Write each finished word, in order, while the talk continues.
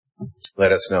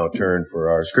Let us now turn for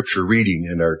our scripture reading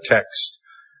and our text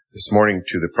this morning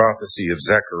to the prophecy of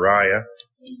Zechariah,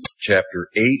 chapter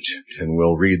 8, and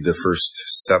we'll read the first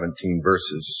 17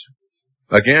 verses.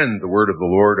 Again, the word of the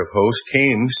Lord of hosts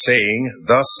came, saying,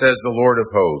 Thus says the Lord of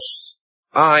hosts,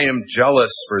 I am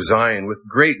jealous for Zion with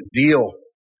great zeal.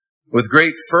 With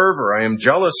great fervor I am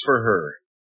jealous for her.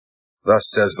 Thus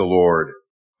says the Lord,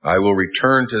 I will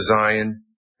return to Zion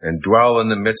and dwell in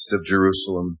the midst of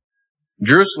Jerusalem.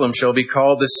 Jerusalem shall be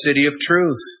called the city of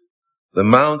truth, the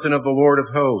mountain of the Lord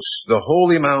of hosts, the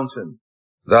holy mountain.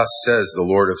 Thus says the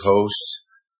Lord of hosts,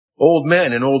 Old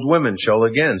men and old women shall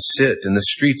again sit in the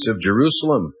streets of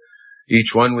Jerusalem,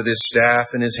 each one with his staff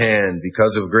in his hand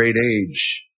because of great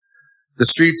age. The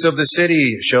streets of the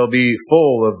city shall be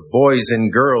full of boys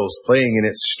and girls playing in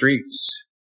its streets.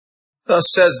 Thus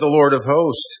says the Lord of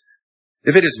hosts,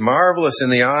 if it is marvelous in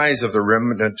the eyes of the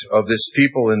remnant of this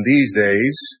people in these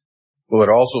days, will it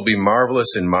also be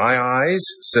marvelous in my eyes,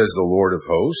 says the Lord of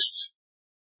hosts?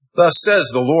 Thus says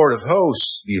the Lord of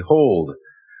hosts, Behold,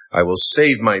 I will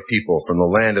save my people from the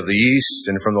land of the east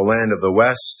and from the land of the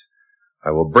west.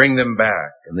 I will bring them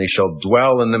back, and they shall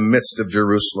dwell in the midst of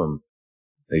Jerusalem.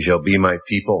 They shall be my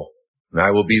people, and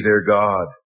I will be their God,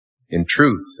 in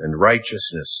truth and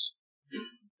righteousness.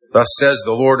 Thus says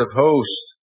the Lord of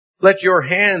hosts, Let your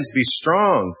hands be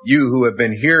strong, you who have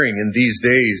been hearing in these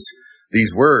days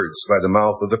these words by the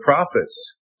mouth of the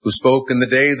prophets, who spoke in the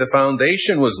day the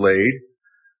foundation was laid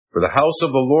for the house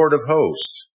of the Lord of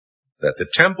hosts, that the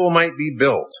temple might be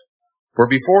built. For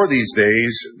before these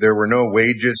days there were no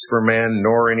wages for man,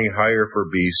 nor any hire for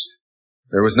beast.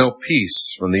 There was no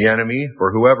peace from the enemy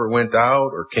for whoever went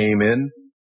out or came in.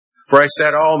 For I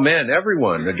set all men,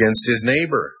 everyone, against his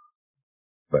neighbor.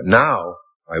 But now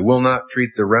I will not treat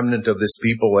the remnant of this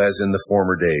people as in the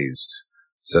former days,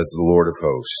 says the Lord of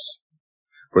hosts.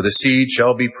 For the seed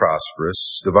shall be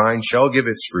prosperous, the vine shall give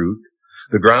its fruit,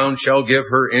 the ground shall give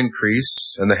her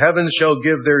increase, and the heavens shall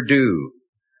give their due.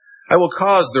 I will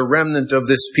cause the remnant of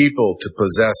this people to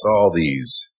possess all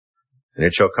these. And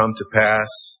it shall come to pass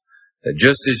that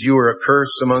just as you are a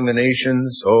curse among the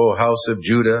nations, O house of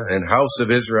Judah and house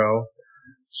of Israel,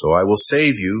 so I will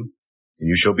save you, and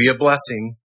you shall be a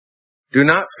blessing. Do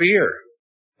not fear.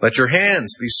 Let your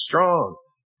hands be strong.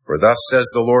 For thus says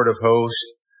the Lord of hosts,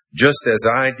 just as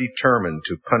I determined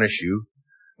to punish you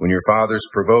when your fathers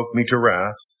provoked me to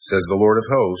wrath, says the Lord of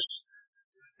hosts,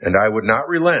 and I would not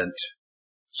relent,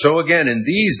 so again in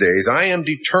these days I am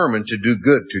determined to do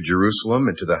good to Jerusalem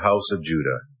and to the house of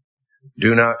Judah.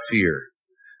 Do not fear.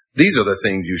 These are the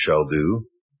things you shall do.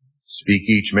 Speak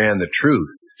each man the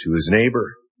truth to his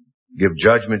neighbor. Give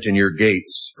judgment in your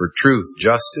gates for truth,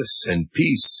 justice, and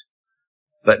peace.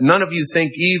 Let none of you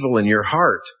think evil in your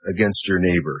heart against your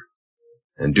neighbor.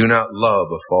 And do not love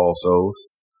a false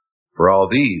oath, for all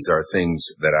these are things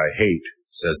that I hate,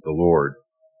 says the Lord.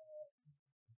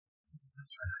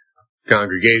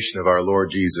 Congregation of our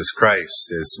Lord Jesus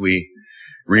Christ, as we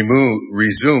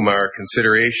resume our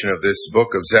consideration of this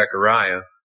book of Zechariah,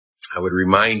 I would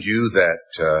remind you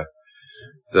that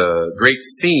the great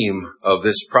theme of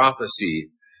this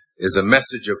prophecy is a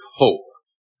message of hope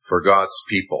for God's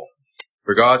people.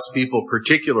 For God's people,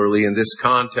 particularly in this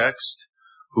context,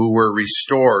 who were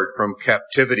restored from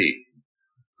captivity,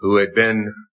 who had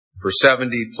been for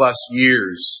 70 plus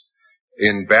years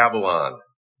in Babylon,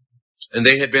 and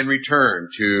they had been returned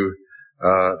to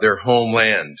their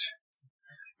homeland.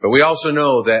 But we also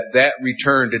know that that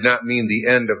return did not mean the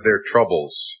end of their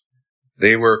troubles.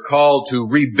 They were called to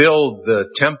rebuild the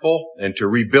temple and to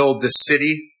rebuild the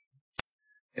city,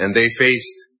 and they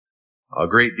faced a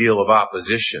great deal of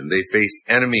opposition. They faced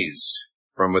enemies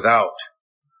from without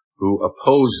who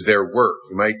opposed their work.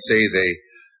 You might say they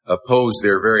opposed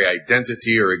their very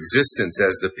identity or existence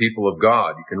as the people of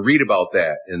God. You can read about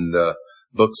that in the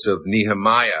books of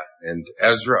Nehemiah and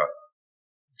Ezra.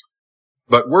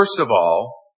 But worst of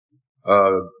all,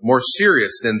 more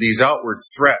serious than these outward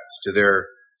threats to their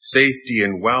safety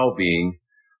and well-being,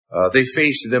 they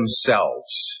faced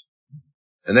themselves.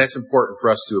 And that's important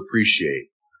for us to appreciate.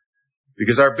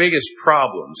 Because our biggest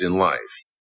problems in life,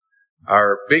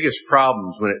 our biggest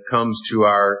problems when it comes to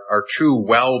our true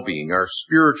well-being, our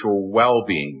spiritual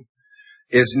well-being,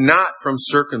 is not from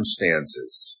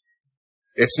circumstances.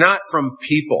 It's not from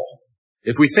people.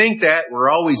 If we think that,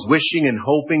 we're always wishing and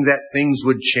hoping that things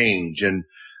would change and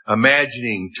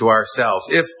imagining to ourselves,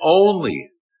 if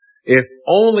only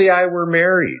I were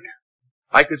married,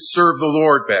 I could serve the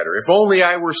Lord better. If only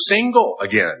I were single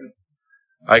again,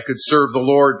 I could serve the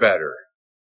Lord better.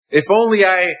 If only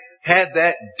I had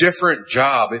that different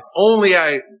job. If only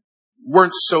I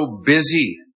weren't so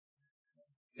busy.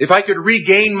 If I could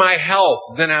regain my health,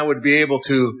 then I would be able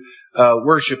to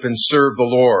worship and serve the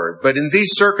Lord. But in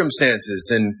these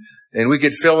circumstances, and we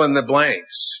could fill in the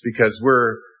blanks because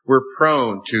we're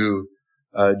prone to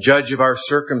judge of our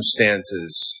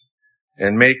circumstances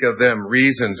and make of them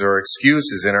reasons or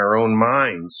excuses in our own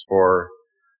minds for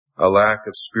a lack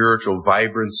of spiritual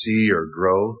vibrancy or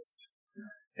growth.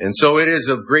 And so it is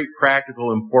of great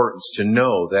practical importance to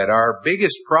know that our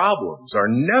biggest problems are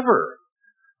never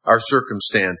our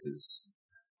circumstances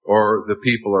or the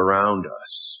people around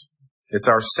us. It's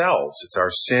ourselves. It's our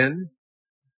sin.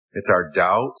 It's our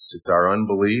doubts. It's our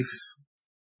unbelief.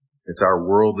 It's our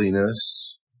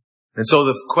worldliness. And so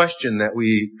the question that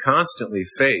we constantly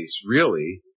face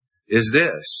really is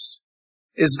this: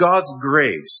 is God's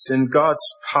grace and God's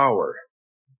power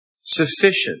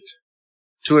sufficient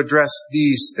to address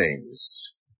these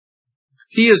things?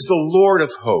 He is the Lord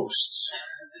of hosts.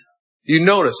 You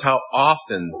notice how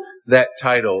often that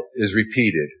title is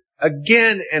repeated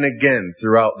again and again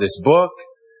throughout this book,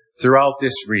 throughout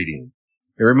this reading.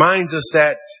 It reminds us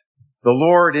that the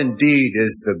Lord indeed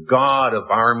is the God of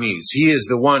armies. He is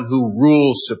the one who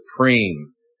rules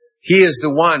supreme. He is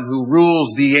the one who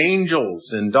rules the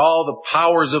angels and all the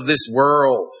powers of this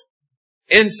world,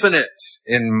 infinite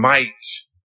in might.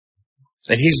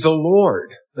 And He's the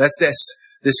Lord. That's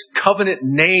this covenant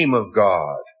name of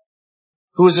God,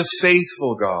 who is a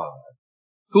faithful God,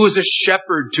 who is a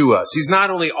shepherd to us. He's not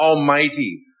only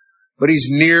almighty, but He's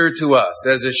near to us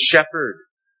as a shepherd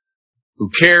who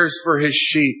cares for His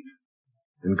sheep.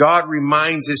 And God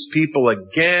reminds His people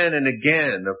again and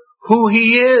again of who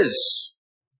He is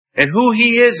and who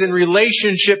He is in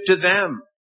relationship to them.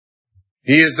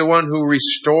 He is the one who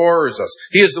restores us.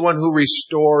 He is the one who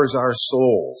restores our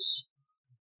souls,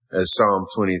 as Psalm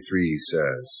 23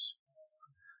 says.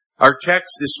 Our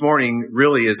text this morning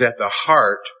really is at the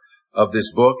heart of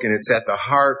this book, and it's at the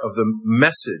heart of the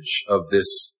message of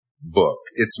this book.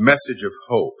 Its message of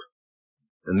hope.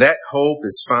 And that hope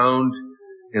is found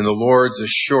in the Lord's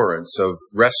assurance of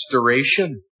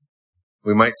restoration.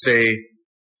 We might say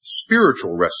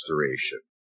spiritual restoration.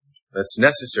 That's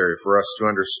necessary for us to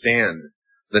understand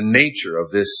the nature of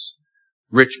this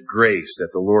rich grace that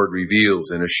the Lord reveals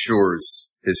and assures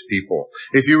His people.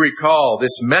 If you recall,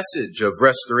 this message of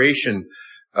restoration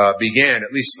began,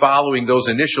 at least following those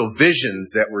initial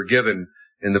visions that were given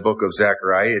in the book of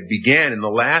Zechariah. It began in the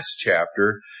last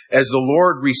chapter as the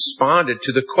Lord responded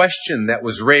to the question that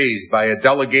was raised by a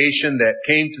delegation that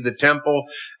came to the temple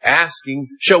asking,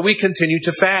 shall we continue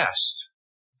to fast?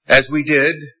 As we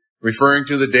did, referring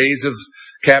to the days of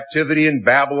captivity in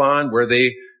Babylon, where they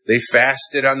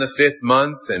fasted on the 5th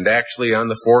month and actually on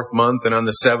the 4th month and on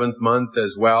the 7th month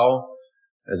as well,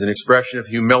 as an expression of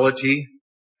humility.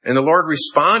 And the Lord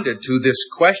responded to this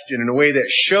question in a way that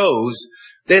shows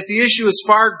that the issue is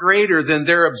far greater than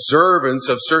their observance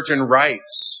of certain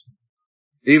rites,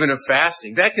 even of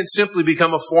fasting. That can simply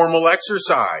become a formal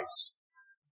exercise.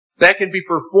 That can be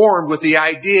performed with the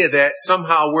idea that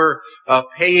somehow we're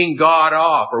paying God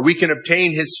off, or we can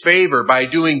obtain His favor by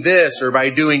doing this or by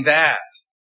doing that.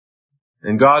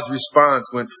 And God's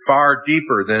response went far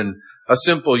deeper than a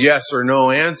simple yes or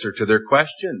no answer to their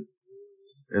question.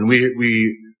 And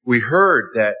we heard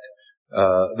that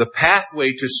the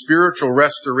pathway to spiritual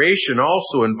restoration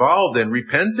also involved in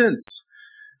repentance.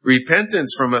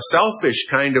 Repentance from a selfish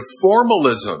kind of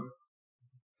formalism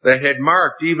that had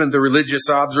marked even the religious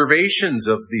observations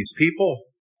of these people.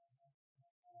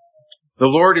 The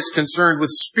Lord is concerned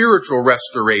with spiritual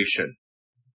restoration.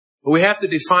 But we have to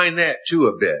define that too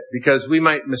a bit, because we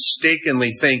might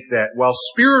mistakenly think that, well,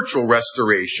 spiritual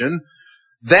restoration,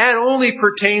 that only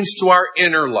pertains to our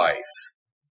inner life.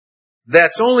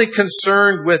 That's only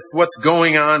concerned with what's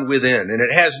going on within. And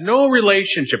it has no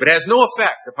relationship. It has no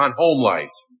effect upon home life.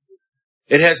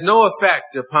 It has no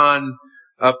effect upon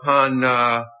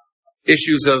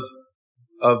issues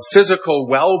of physical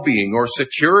well-being or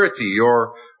security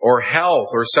or health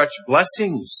or such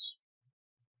blessings.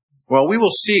 Well, we will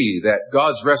see that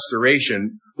God's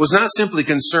restoration was not simply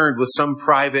concerned with some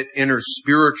private inner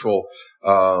spiritual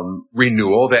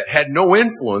renewal that had no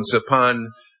influence upon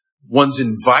one's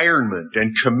environment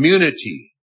and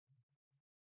community.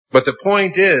 But the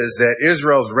point is that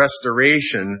Israel's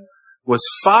restoration was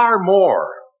far more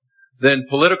than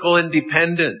political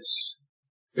independence.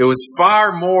 It was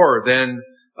far more than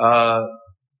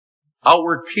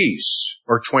outward peace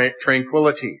or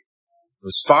tranquility. It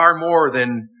was far more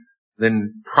than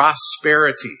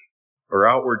prosperity or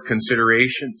outward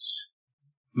considerations.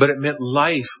 But it meant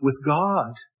life with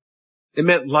God. It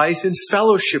meant life in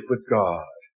fellowship with God.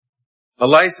 A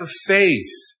life of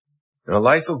faith and a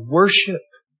life of worship.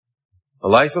 A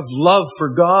life of love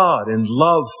for God and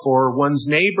love for one's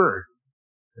neighbor.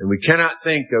 And we cannot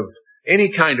think of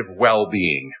any kind of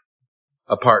well-being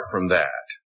apart from that.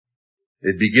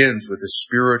 It begins with a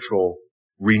spiritual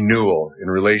renewal in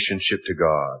relationship to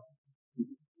God.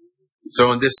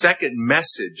 So in this second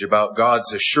message about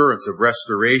God's assurance of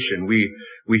restoration, we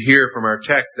hear from our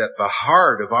text that the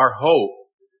heart of our hope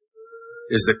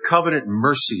is the covenant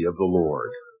mercy of the Lord.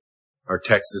 Our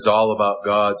text is all about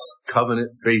God's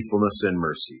covenant faithfulness and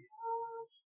mercy.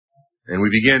 And we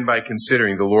begin by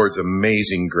considering the Lord's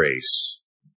amazing grace.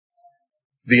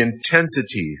 The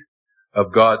intensity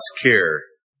of God's care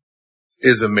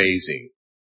is amazing.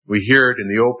 We hear it in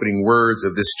the opening words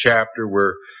of this chapter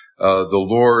where the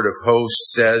Lord of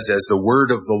hosts says, as the word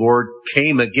of the Lord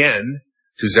came again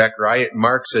to Zechariah, it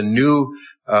marks a new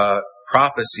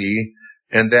prophecy,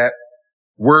 and that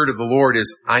word of the Lord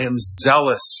is, I am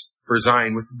zealous for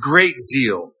Zion with great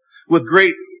zeal, with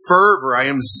great fervor. I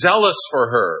am zealous for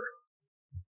her.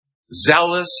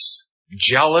 Zealous,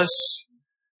 jealous.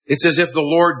 It's as if the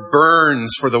Lord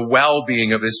burns for the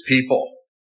well-being of His people.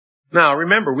 Now,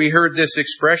 remember, we heard this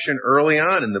expression early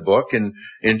on in the book in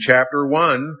chapter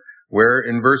 1, where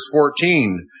in verse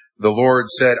 14, the Lord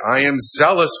said, I am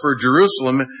zealous for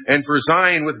Jerusalem and for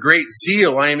Zion with great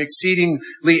zeal. I am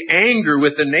exceedingly angry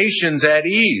with the nations at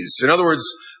ease. In other words,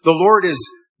 the Lord is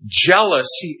jealous.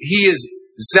 He is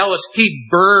zealous. He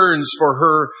burns for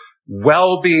her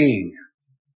well-being.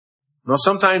 Now,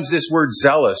 sometimes this word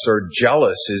zealous or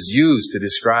jealous is used to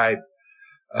describe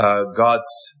God's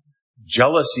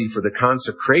jealousy for the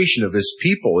consecration of His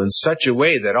people in such a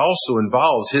way that also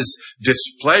involves His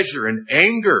displeasure and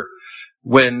anger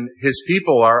when His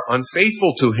people are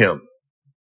unfaithful to Him.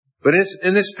 But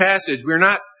in this passage, we're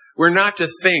not to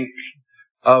think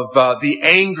of the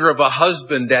anger of a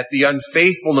husband at the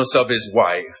unfaithfulness of his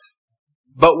wife,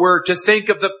 but we're to think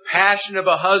of the passion of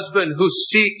a husband who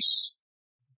seeks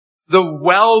the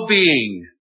well-being,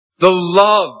 the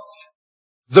love,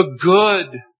 the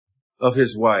good of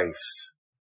his wife.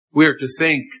 We are to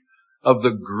think of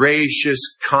the gracious,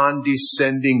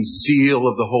 condescending zeal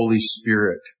of the Holy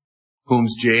Spirit,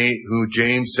 who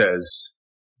James says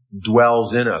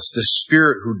dwells in us. The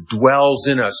Spirit who dwells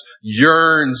in us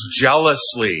yearns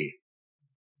jealously.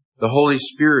 The Holy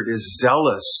Spirit is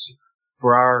zealous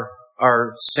for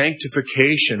our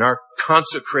sanctification, our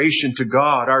consecration to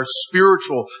God, our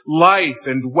spiritual life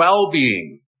and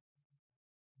well-being.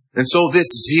 And so this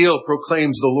zeal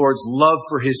proclaims the Lord's love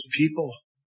for His people,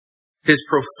 His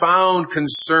profound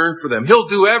concern for them. He'll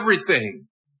do everything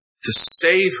to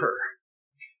save her.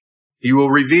 He will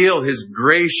reveal His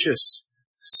gracious,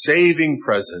 saving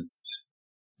presence.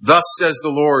 Thus says the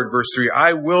Lord, verse 3,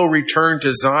 I will return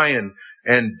to Zion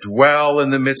and dwell in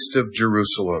the midst of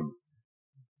Jerusalem.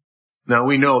 Now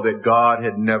we know that God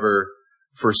had never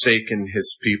forsaken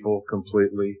His people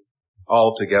completely,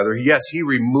 altogether. Yes, He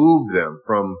removed them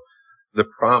from the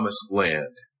promised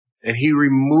land, and He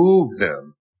removed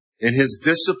them in His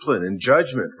discipline and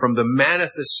judgment from the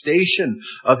manifestation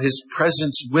of His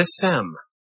presence with them,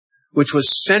 which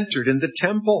was centered in the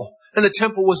temple, and the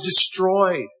temple was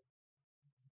destroyed.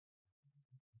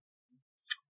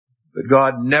 But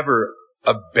God never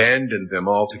abandoned them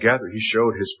altogether. He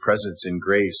showed His presence in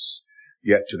grace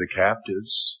yet to the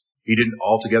captives. He didn't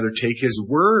altogether take His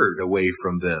word away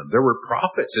from them. There were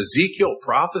prophets. Ezekiel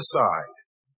prophesied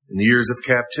in the years of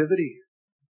captivity.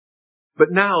 But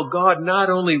now God not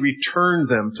only returned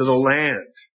them to the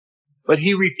land, but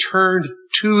He returned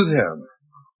to them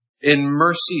in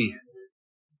mercy,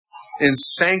 in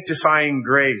sanctifying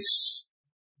grace.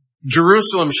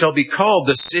 Jerusalem shall be called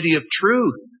the city of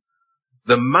truth,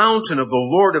 the mountain of the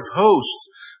Lord of hosts,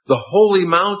 the holy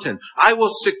mountain. I will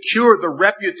secure the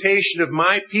reputation of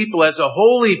my people as a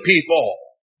holy people.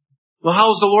 Well,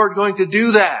 how's the Lord going to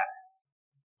do that?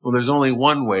 Well, there's only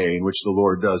one way in which the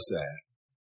Lord does that,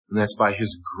 and that's by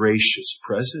His gracious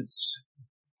presence,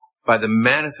 by the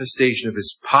manifestation of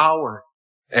His power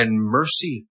and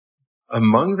mercy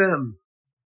among them.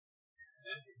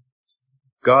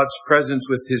 God's presence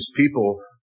with His people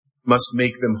must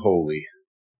make them holy.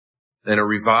 And a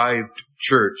revived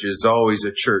church is always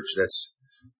a church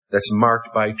that's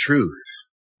marked by truth.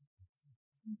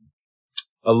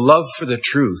 A love for the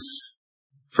truth,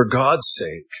 for God's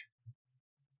sake.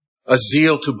 A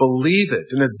zeal to believe it,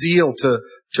 and a zeal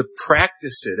to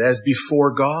practice it as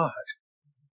before God.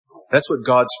 That's what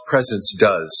God's presence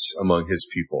does among His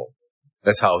people.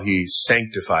 That's how He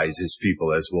sanctifies His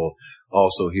people, as we'll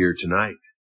also hear tonight.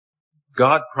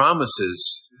 God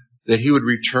promises that He would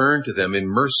return to them in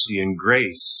mercy and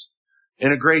grace,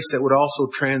 and a grace that would also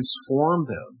transform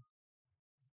them.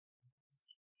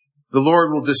 The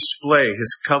Lord will display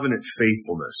His covenant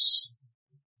faithfulness.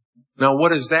 Now, what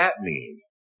does that mean?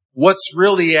 What's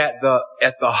really at the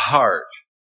heart?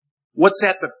 What's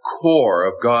at the core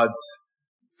of God's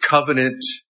covenant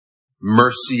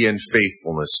mercy and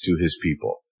faithfulness to His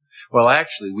people? Well,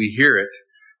 actually, we hear it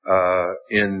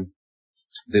in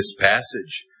this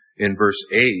passage in verse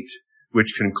 8,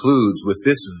 which concludes with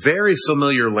this very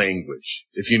familiar language.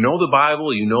 If you know the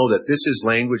Bible, you know that this is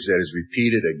language that is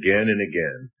repeated again and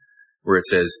again, where it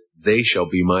says, "They shall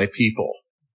be my people,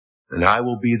 and I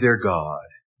will be their God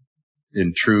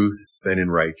in truth and in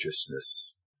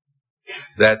righteousness."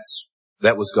 That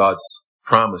was God's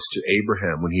promise to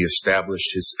Abraham when He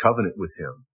established His covenant with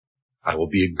him. "I will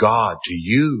be a God to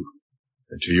you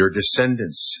and to your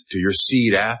descendants, to your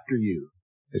seed after you."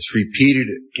 It's repeated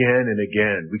again and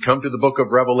again. We come to the book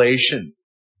of Revelation,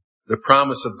 the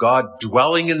promise of God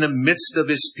dwelling in the midst of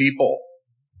His people,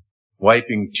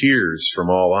 wiping tears from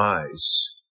all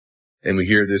eyes. And we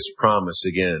hear this promise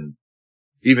again,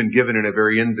 even given in a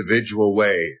very individual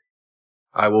way.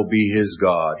 "I will be his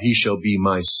God. He shall be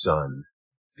my son."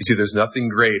 You see, there's nothing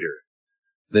greater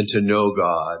than to know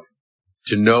God,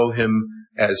 to know Him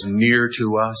as near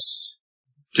to us,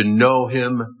 to know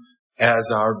Him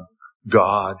as our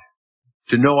God,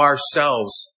 to know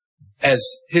ourselves as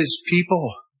His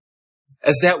people,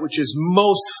 as that which is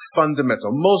most fundamental,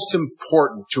 most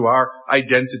important to our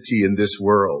identity in this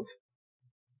world.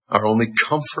 Our only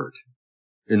comfort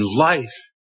in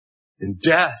life, in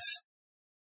death,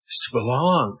 is to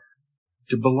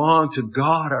belong to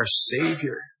God, our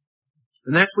Savior.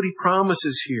 And that's what He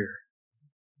promises here.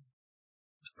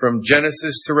 From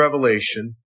Genesis to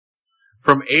Revelation,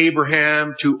 from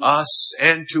Abraham to us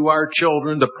and to our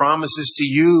children, the promises to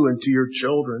you and to your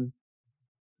children,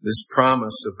 this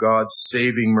promise of God's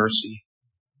saving mercy.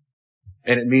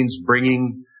 And it means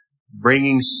bringing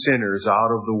sinners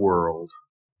out of the world.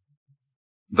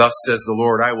 "Thus says the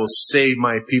Lord, I will save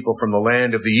my people from the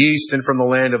land of the east and from the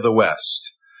land of the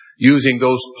west." Using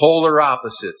those polar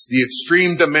opposites, the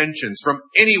extreme dimensions, from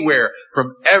anywhere,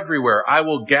 from everywhere, I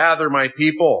will gather my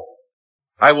people.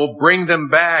 I will bring them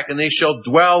back, and they shall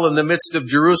dwell in the midst of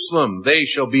Jerusalem. They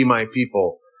shall be my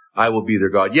people. I will be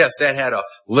their God. Yes, that had a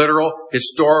literal,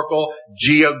 historical,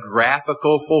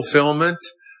 geographical fulfillment.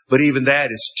 But even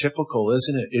that is typical,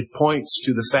 isn't it? It points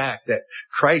to the fact that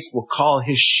Christ will call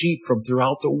His sheep from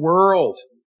throughout the world.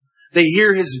 They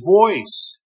hear His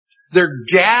voice. They're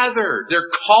gathered. They're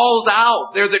called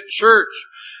out. They're the church.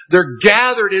 They're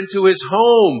gathered into His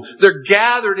home. They're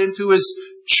gathered into His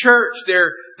church.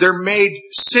 They're made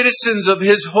citizens of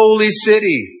His holy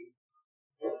city.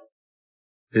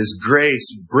 His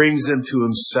grace brings them to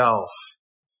Himself,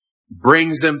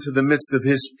 brings them to the midst of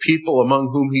His people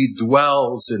among whom He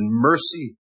dwells in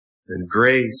mercy and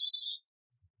grace.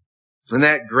 And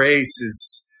that grace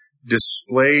is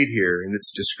displayed here in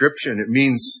its description. It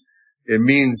means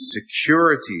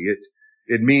security.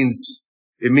 It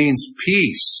means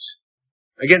peace.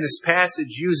 Again, this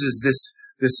passage uses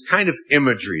this kind of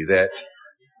imagery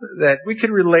that we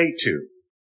can relate to,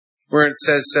 where it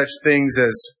says such things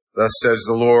as, "Thus says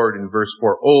the Lord," in verse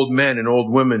 4, "Old men and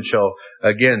old women shall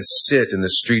again sit in the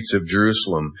streets of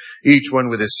Jerusalem, each one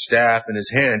with his staff in his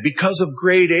hand, because of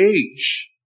great age."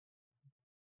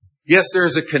 Yes, there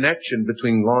is a connection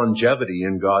between longevity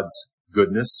and God's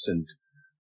goodness and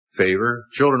favor.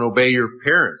 "Children, obey your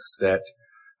parents, that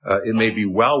it may be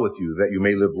well with you, that you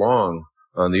may live long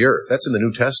on the earth." That's in the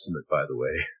New Testament, by the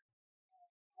way.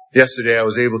 Yesterday, I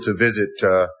was able to visit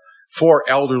 4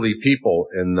 elderly people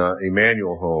in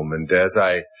Emmanuel Home, and as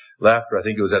I left, I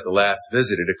think it was at the last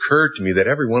visit, it occurred to me that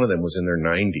every one of them was in their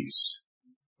 90s.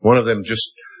 One of them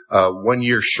just 1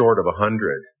 year short of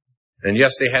 100. And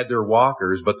yes, they had their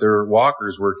walkers, but their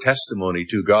walkers were testimony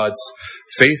to God's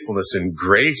faithfulness and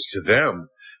grace to them,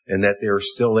 and that they are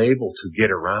still able to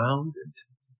get around.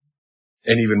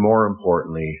 And even more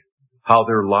importantly, how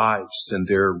their lives and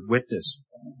their witness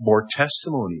bore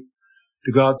testimony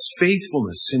to God's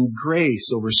faithfulness and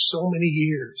grace over so many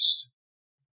years.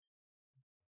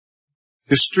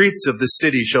 "The streets of the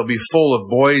city shall be full of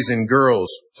boys and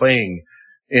girls playing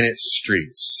in its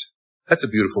streets." That's a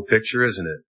beautiful picture, isn't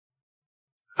it?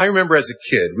 I remember as a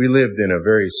kid, we lived in a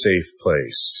very safe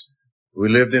place. We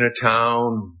lived in a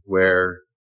town where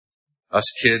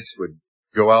us kids would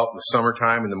go out in the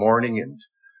summertime in the morning and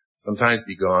sometimes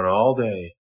be gone all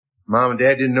day. Mom and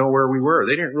Dad didn't know where we were.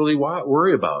 They didn't really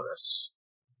worry about us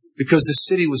because the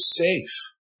city was safe.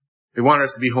 They wanted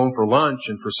us to be home for lunch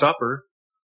and for supper,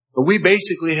 but we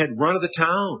basically had run of the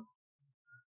town.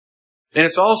 And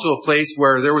it's also a place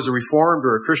where there was a Reformed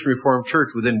or a Christian Reformed church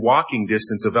within walking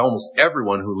distance of almost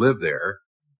everyone who lived there.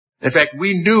 In fact,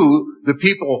 we knew the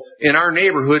people in our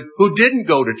neighborhood who didn't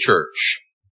go to church.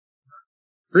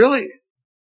 Really?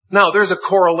 Now, there's a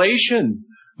correlation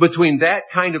between that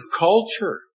kind of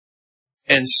culture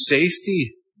and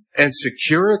safety and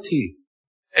security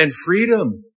and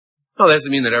freedom. Now, that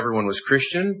doesn't mean that everyone was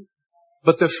Christian,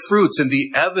 but the fruits and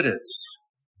the evidence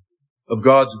of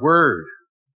God's Word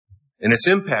and its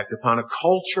impact upon a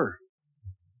culture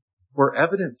were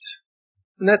evident.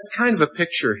 And that's kind of a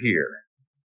picture here.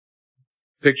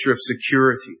 Picture of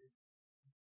security.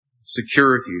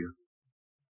 Security.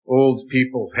 Old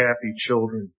people, happy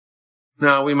children.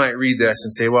 Now, we might read this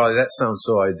and say, well, that sounds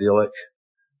so idyllic.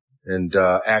 And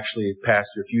actually,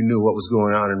 Pastor, if you knew what was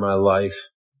going on in my life,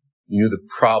 you knew the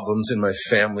problems in my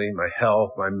family, my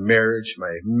health, my marriage,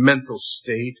 my mental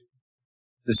state,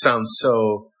 this sounds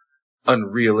so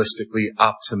unrealistically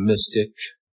optimistic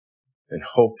and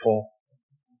hopeful.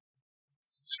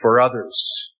 It's for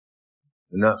others,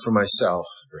 and not for myself,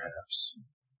 perhaps.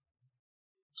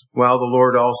 While the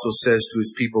Lord also says to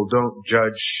His people, don't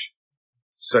judge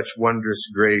such wondrous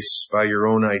grace by your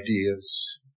own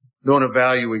ideas. Don't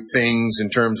evaluate things in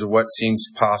terms of what seems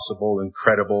possible and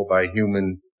credible by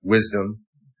human wisdom.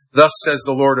 Thus says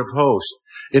the Lord of hosts,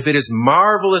 if it is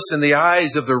marvelous in the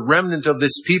eyes of the remnant of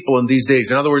this people in these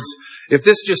days. In other words, if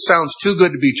this just sounds too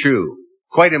good to be true,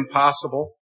 quite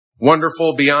impossible,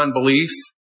 wonderful beyond belief,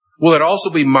 will it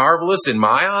also be marvelous in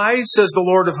my eyes, says the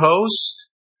Lord of hosts?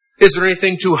 Is there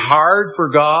anything too hard for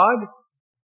God?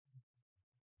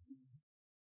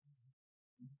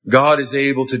 God is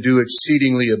able to do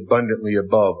exceedingly abundantly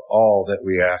above all that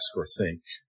we ask or think.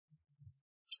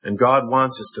 And God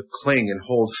wants us to cling and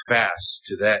hold fast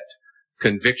to that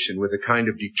conviction with a kind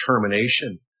of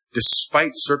determination,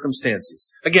 despite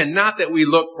circumstances. Again, not that we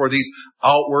look for these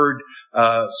outward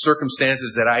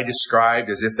circumstances that I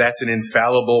described as if that's an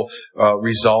infallible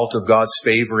result of God's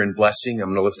favor and blessing. I'm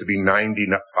going to live to be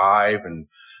 95 and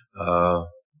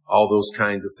all those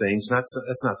kinds of things.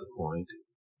 That's not the point.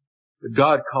 But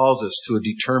God calls us to a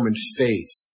determined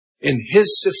faith in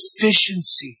His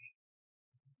sufficiency.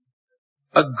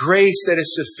 A grace that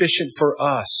is sufficient for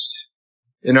us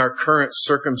in our current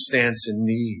circumstance and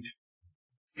need.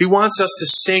 He wants us to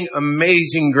sing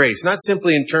Amazing Grace, not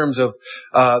simply in terms of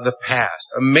the past.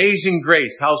 Amazing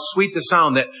Grace, how sweet the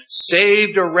sound that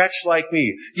saved a wretch like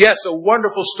me. Yes, a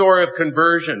wonderful story of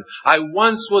conversion. I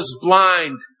once was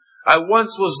blind. I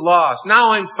once was lost.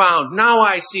 Now I'm found. Now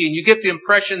I see. And you get the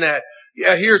impression that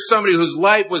here's somebody whose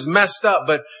life was messed up,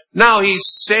 but now he's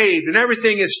saved and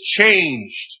everything is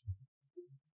changed.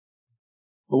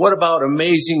 But what about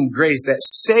amazing grace that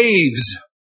saves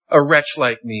a wretch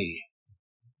like me?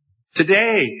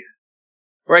 Today,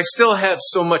 where I still have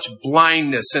so much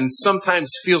blindness and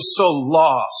sometimes feel so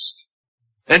lost,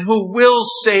 and who will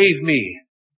save me?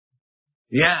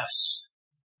 Yes,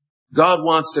 God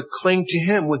wants to cling to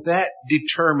Him with that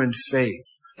determined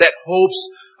faith, that hopes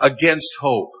against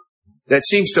hope, that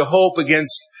seems to hope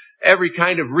against every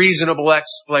kind of reasonable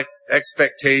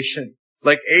expectation,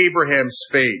 like Abraham's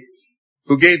faith,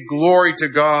 who gave glory to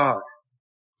God,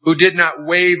 who did not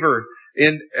waver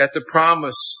at the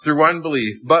promise through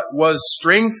unbelief, but was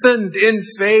strengthened in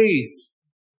faith,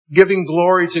 giving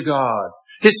glory to God.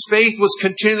 His faith was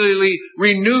continually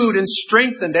renewed and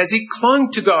strengthened as he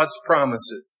clung to God's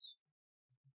promises.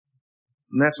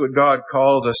 And that's what God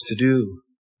calls us to do.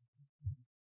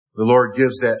 The Lord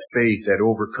gives that faith that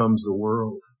overcomes the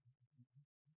world,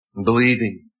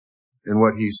 believing in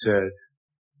what He said.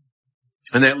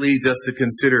 And that leads us to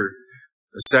consider,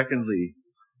 secondly,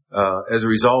 as a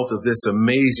result of this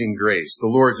amazing grace, the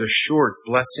Lord's assured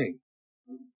blessing.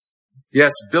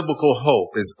 Yes, biblical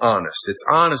hope is honest. It's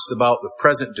honest about the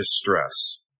present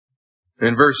distress.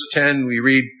 In verse 10, we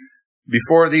read,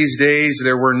 before these days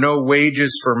there were no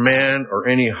wages for man or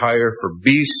any hire for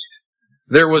beast.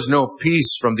 There was no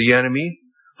peace from the enemy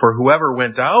for whoever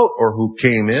went out or who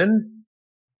came in.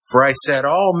 For I set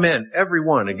all men, every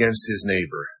one, against his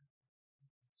neighbor.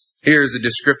 Here's a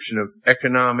description of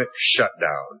economic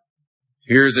shutdown.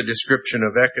 Here's a description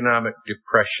of economic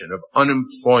depression, of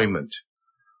unemployment,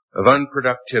 of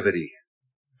unproductivity.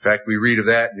 In fact, we read of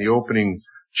that in the opening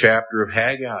chapter of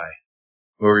Haggai,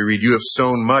 where we read, you have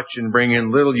sown much and bring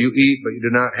in little. You eat, but you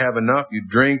do not have enough. You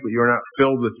drink, but you are not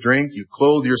filled with drink. You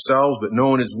clothe yourselves, but no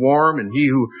one is warm. And he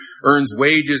who earns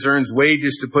wages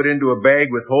to put into a bag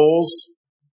with holes.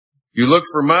 You looked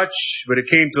for much, but it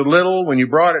came to little. When you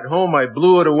brought it home, I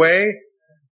blew it away.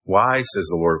 Why, says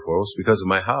the Lord of hosts? Because of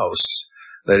my house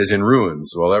that is in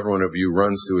ruins, while every one of you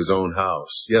runs to his own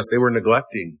house. Yes, they were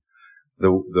neglecting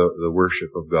the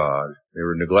worship of God. They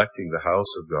were neglecting the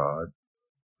house of God.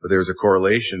 But there's a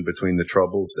correlation between the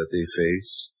troubles that they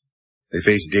faced They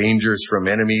face dangers from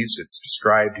enemies. It's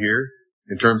described here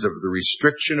in terms of the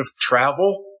restriction of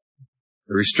travel,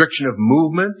 the restriction of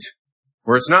movement,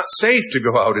 where it's not safe to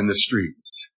go out in the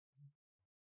streets.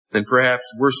 And perhaps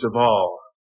worst of all,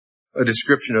 a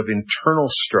description of internal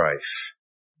strife.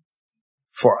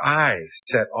 For I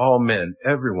set all men,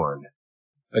 everyone,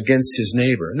 against his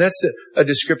neighbor. And that's a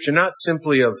description not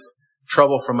simply of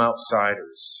trouble from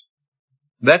outsiders.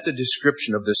 That's a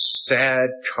description of the sad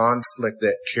conflict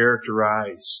that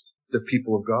characterized the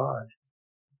people of God,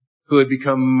 who had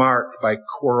become marked by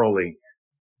quarreling,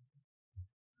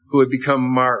 who had become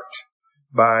marked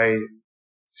by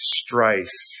strife,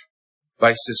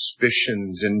 by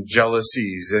suspicions and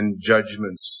jealousies and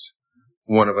judgments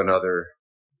one of another,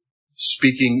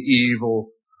 speaking evil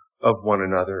of one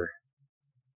another.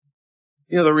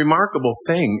 You know, the remarkable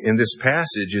thing in this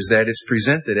passage is that it's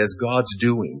presented as God's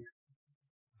doing.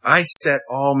 I set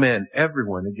all men,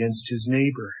 everyone, against his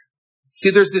neighbor. See,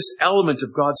 there's this element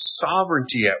of God's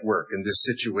sovereignty at work in this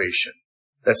situation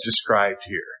that's described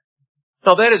here.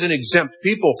 Now, that doesn't exempt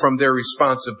people from their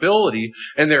responsibility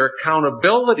and their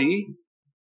accountability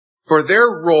for their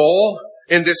role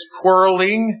in this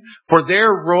quarreling, for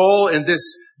their role in this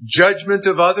judgment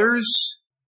of others.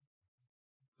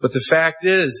 But the fact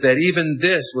is that even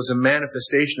this was a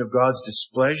manifestation of God's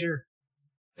displeasure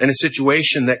and a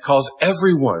situation that calls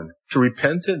everyone to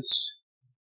repentance.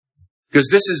 Because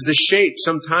this is the shape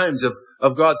sometimes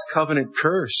of God's covenant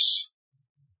curse.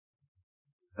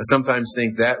 I sometimes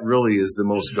think that really is the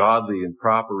most godly and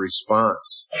proper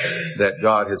response that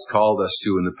God has called us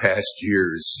to in the past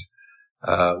years,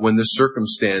 when the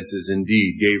circumstances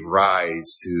indeed gave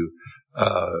rise to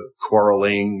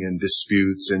quarreling and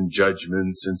disputes and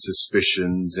judgments and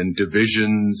suspicions and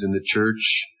divisions in the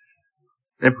church.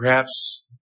 And perhaps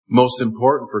most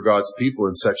important for God's people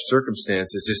in such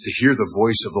circumstances is to hear the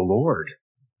voice of the Lord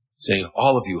saying,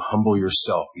 all of you humble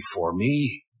yourself before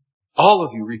me. All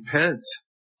of you repent.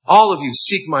 All of you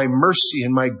seek my mercy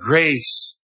and my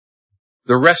grace,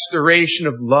 the restoration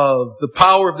of love, the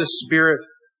power of the Spirit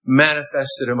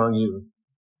manifested among you.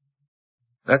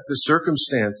 That's the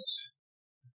circumstance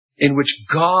in which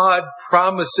God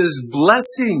promises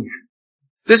blessing.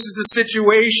 This is the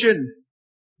situation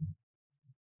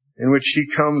in which he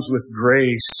comes with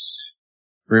grace,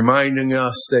 reminding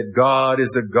us that God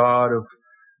is a God of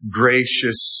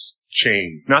gracious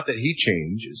change. Not that he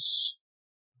changes.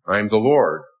 I am the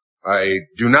Lord. I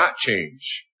do not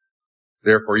change.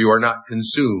 Therefore you are not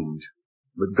consumed.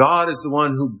 But God is the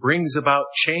one who brings about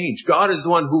change. God is the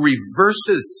one who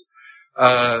reverses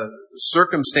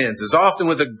circumstances, often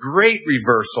with a great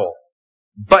reversal.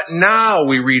 But now,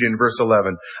 we read in verse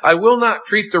 11, I will not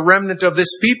treat the remnant of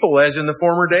this people as in the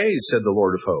former days, said the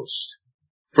Lord of hosts.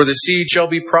 For the seed shall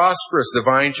be prosperous, the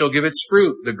vine shall give its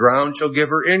fruit, the ground shall give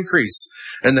her increase,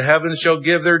 and the heavens shall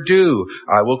give their dew.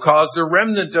 I will cause the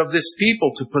remnant of this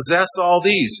people to possess all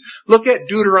these. Look at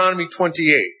Deuteronomy 28.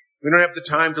 We don't have the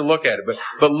time to look at it,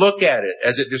 but look at it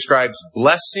as it describes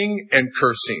blessing and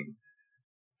cursing.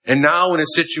 And now in a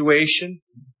situation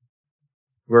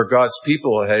where God's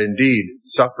people had indeed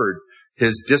suffered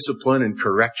his discipline and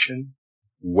correction,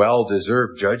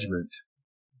 well-deserved judgment,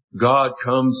 God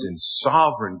comes in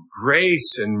sovereign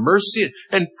grace and mercy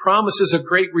and promises a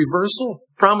great reversal,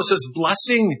 promises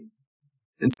blessing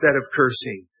instead of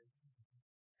cursing.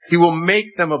 He will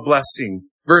make them a blessing.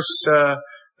 Verse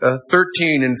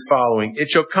 13 and following, it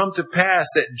shall come to pass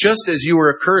that just as you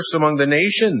were a curse among the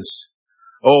nations,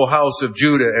 O house of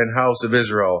Judah and house of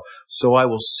Israel, so I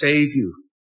will save you,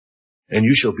 and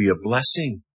you shall be a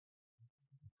blessing.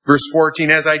 Verse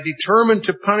 14, as I determined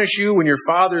to punish you when your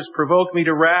fathers provoked me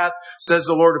to wrath, says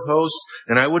the Lord of hosts,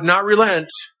 and I would not relent,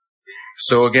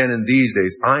 so again in these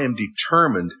days I am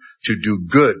determined to do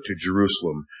good to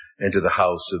Jerusalem and to the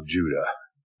house of Judah.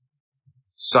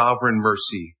 Sovereign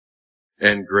mercy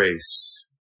and grace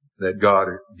that God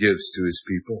gives to his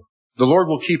people. The Lord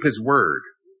will keep his word.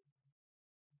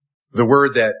 The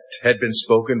word that had been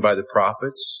spoken by the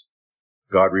prophets,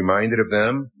 God reminded of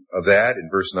them of that in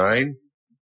verse 9.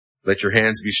 Let your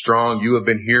hands be strong. You have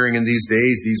been hearing in these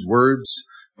days these words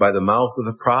by the mouth of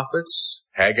the prophets.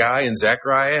 Haggai and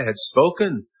Zechariah had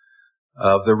spoken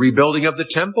of the rebuilding of the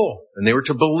temple, and they were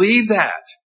to believe that.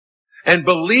 And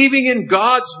believing in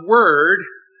God's word,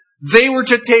 they were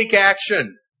to take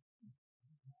action.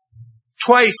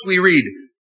 Twice we read,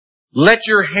 let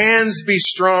your hands be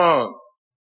strong.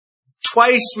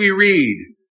 Twice we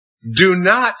read, do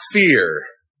not fear.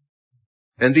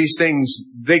 And these things,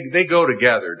 they go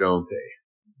together, don't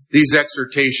they? These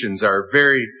exhortations are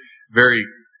very, very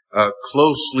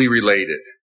closely related.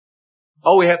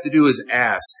 All we have to do is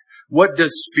ask, What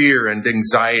does fear and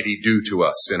anxiety do to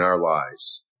us in our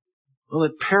lives? Well,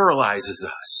 it paralyzes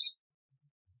us.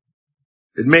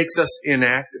 It makes us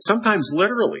inactive, sometimes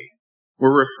literally.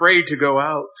 We're afraid to go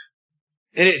out,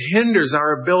 and it hinders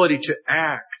our ability to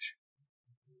act.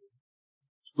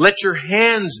 Let your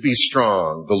hands be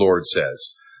strong, the Lord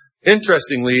says.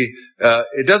 Interestingly,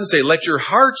 it doesn't say let your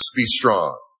hearts be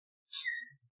strong.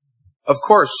 Of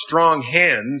course, strong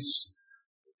hands,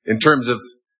 in terms of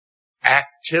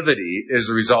activity, is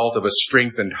the result of a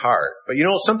strengthened heart. But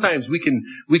sometimes we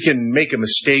can make a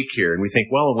mistake here, and we think,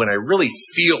 well, when I really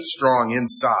feel strong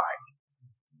inside,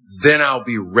 then I'll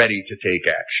be ready to take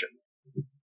action.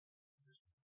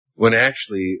 When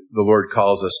actually the Lord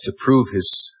calls us to prove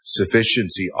His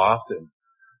sufficiency often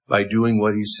by doing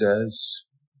what He says,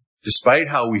 despite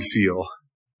how we feel,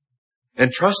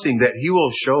 and trusting that He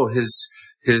will show His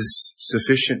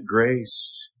sufficient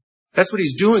grace. That's what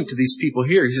He's doing to these people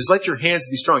here. He says, let your hands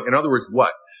be strong. In other words,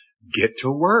 what? Get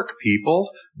to work,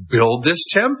 people. Build this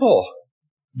temple.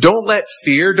 Don't let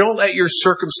fear, don't let your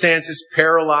circumstances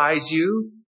paralyze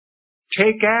you.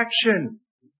 Take action.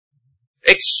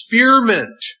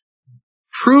 Experiment.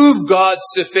 Prove God's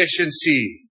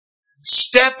sufficiency.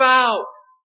 Step out.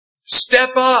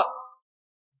 Step up.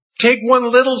 Take one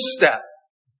little step.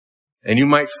 And you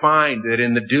might find that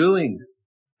in the doing,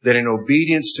 that in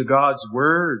obedience to God's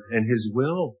word and His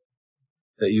will,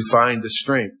 that you find the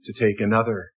strength to take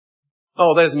another.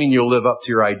 Oh, that doesn't mean you'll live up to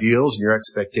your ideals and your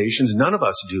expectations. None of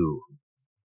us do.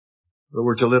 But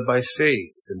we're to live by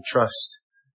faith and trust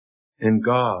in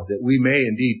God, that we may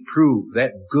indeed prove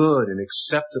that good and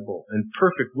acceptable and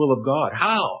perfect will of God.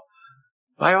 How?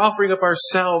 By offering up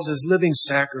ourselves as living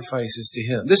sacrifices to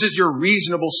Him. This is your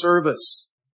reasonable service.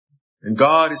 And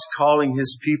God is calling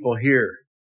His people here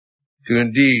to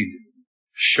indeed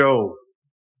show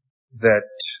that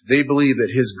they believe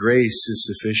that His grace is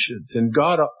sufficient. And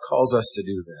God calls us to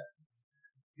do that.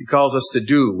 He calls us to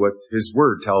do what His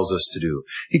Word tells us to do.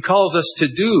 He calls us to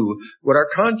do what our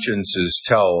consciences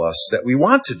tell us that we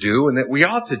want to do and that we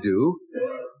ought to do.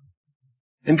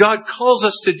 And God calls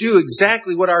us to do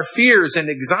exactly what our fears and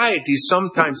anxieties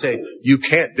sometimes say, you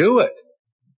can't do it.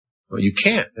 Well, you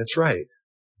can't. That's right.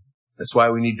 That's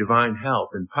why we need divine help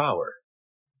and power.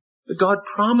 But God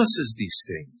promises these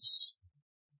things.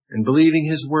 And believing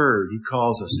His Word, He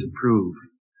calls us to prove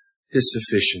His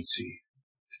sufficiency,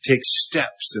 to take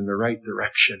steps in the right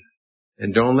direction.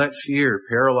 And don't let fear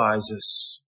paralyze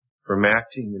us from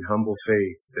acting in humble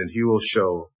faith. And He will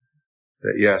show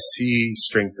that, yes, He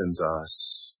strengthens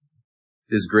us.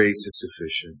 His grace is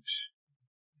sufficient.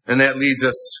 And that leads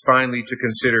us finally to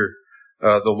consider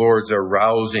the Lord's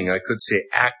arousing, I could say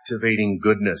activating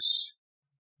goodness.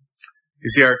 You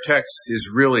see, our text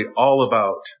is really all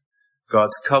about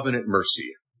God's covenant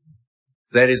mercy.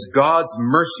 That is God's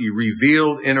mercy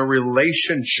revealed in a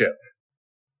relationship.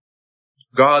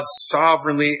 God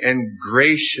sovereignly and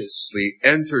graciously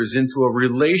enters into a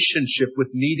relationship with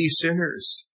needy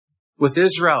sinners, with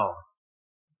Israel,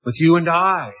 with you and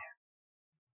I.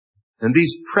 And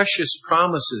these precious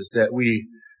promises that we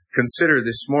consider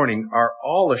this morning are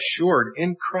all assured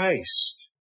in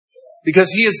Christ, because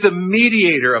He is the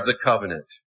mediator of the covenant.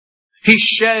 He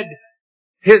shed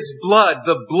His blood,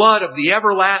 the blood of the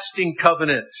everlasting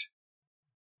covenant.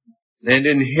 And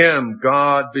in Him,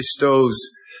 God bestows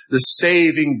the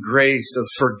saving grace of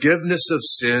forgiveness of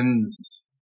sins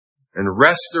and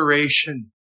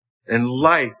restoration and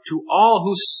life to all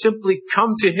who simply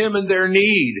come to Him in their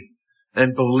need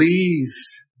and believe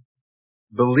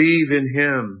in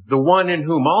Him, the one in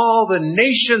whom all the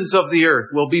nations of the earth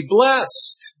will be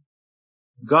blessed.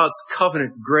 God's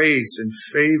covenant grace and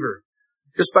favor,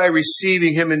 just by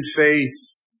receiving Him in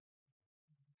faith.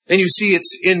 And you see,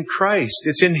 it's in Christ.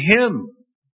 It's in Him.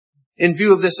 In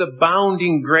view of this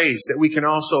abounding grace that we can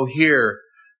also hear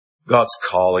God's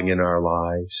calling in our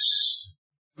lives.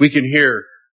 We can hear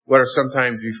what are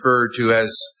sometimes referred to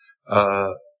as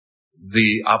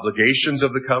the obligations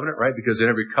of the covenant, right? Because in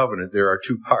every covenant there are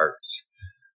two parts.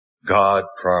 God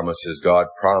promises, God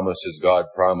promises, God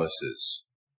promises.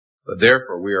 But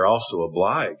therefore we are also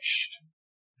obliged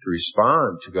to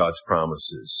respond to God's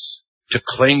promises, to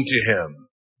cling to Him,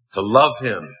 to love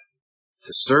Him, to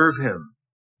serve Him.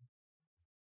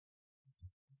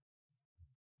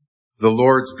 The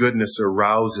Lord's goodness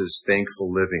arouses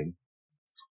thankful living.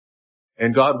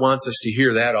 And God wants us to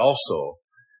hear that also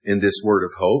in this word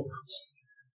of hope,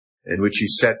 in which He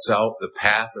sets out the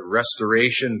path of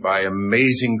restoration by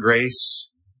amazing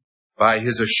grace, by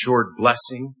His assured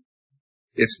blessing.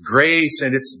 It's grace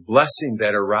and it's blessing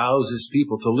that arouses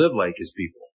people to live like His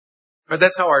people.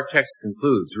 That's how our text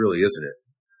concludes, really, isn't it?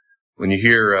 When you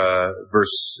hear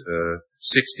verse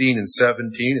 16 and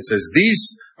 17, it says,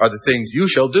 "These are the things you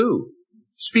shall do.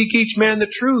 Speak each man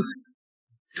the truth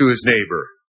to his neighbor.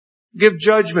 Give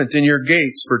judgment in your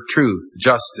gates for truth,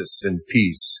 justice, and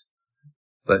peace.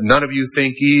 Let none of you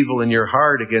think evil in your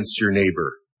heart against your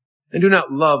neighbor, and do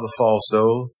not love a false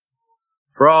oath.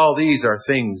 For all these are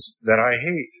things that I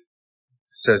hate,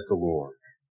 says the Lord."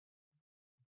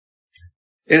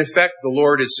 In effect, the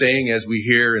Lord is saying, as we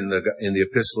hear in the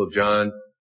Epistle of John,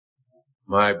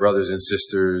 "My brothers and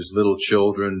sisters, little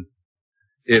children,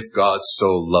 if God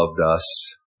so loved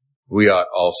us, we ought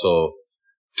also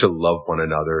to love one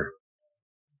another."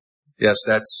 Yes,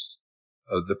 that's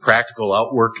the practical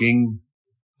outworking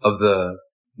of the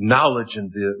knowledge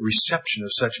and the reception of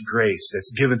such grace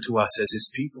that's given to us as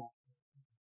His people.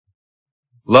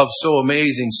 Love so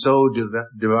amazing, so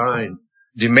divine,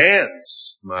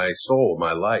 demands my soul,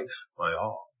 my life, my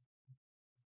all.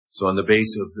 So on the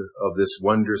base of this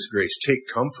wondrous grace, take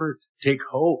comfort, take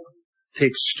hope,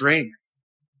 take strength,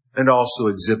 and also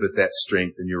exhibit that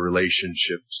strength in your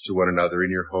relationships to one another,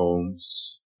 in your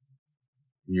homes,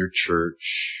 in your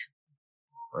church,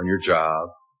 on your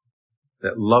job.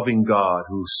 That loving God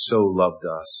who so loved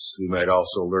us, we might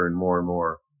also learn more and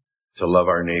more to love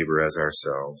our neighbor as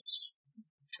ourselves.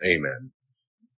 Amen.